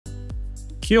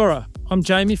Kia ora, I'm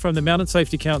Jamie from the Mountain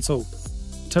Safety Council.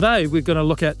 Today we're going to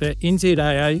look at the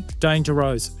NZAA Danger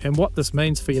Rose and what this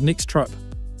means for your next trip.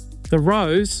 The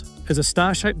rose is a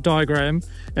star-shaped diagram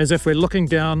as if we're looking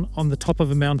down on the top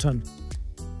of a mountain.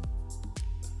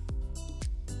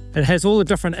 It has all the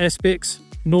different aspects: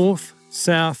 north,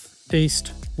 south,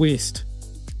 east, west.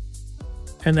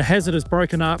 And the hazard is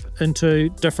broken up into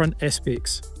different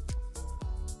aspects.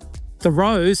 The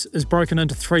rose is broken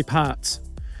into three parts.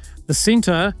 The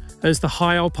centre is the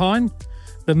high Alpine,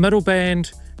 the middle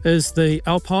band is the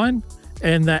Alpine,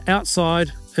 and the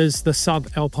outside is the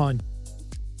sub-Alpine.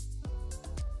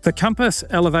 The compass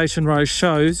elevation rose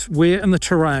shows where in the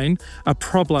terrain a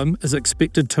problem is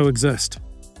expected to exist.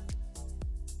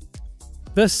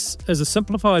 This is a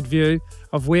simplified view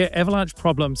of where avalanche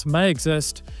problems may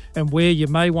exist and where you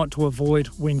may want to avoid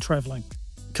when travelling.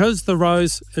 Because the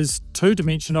rose is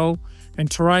two-dimensional and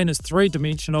terrain is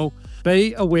three-dimensional,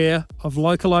 be aware of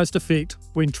localised effect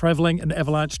when travelling in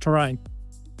avalanche terrain.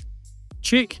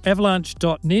 Check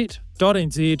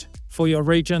avalanche.net.nz for your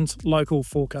region's local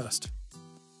forecast.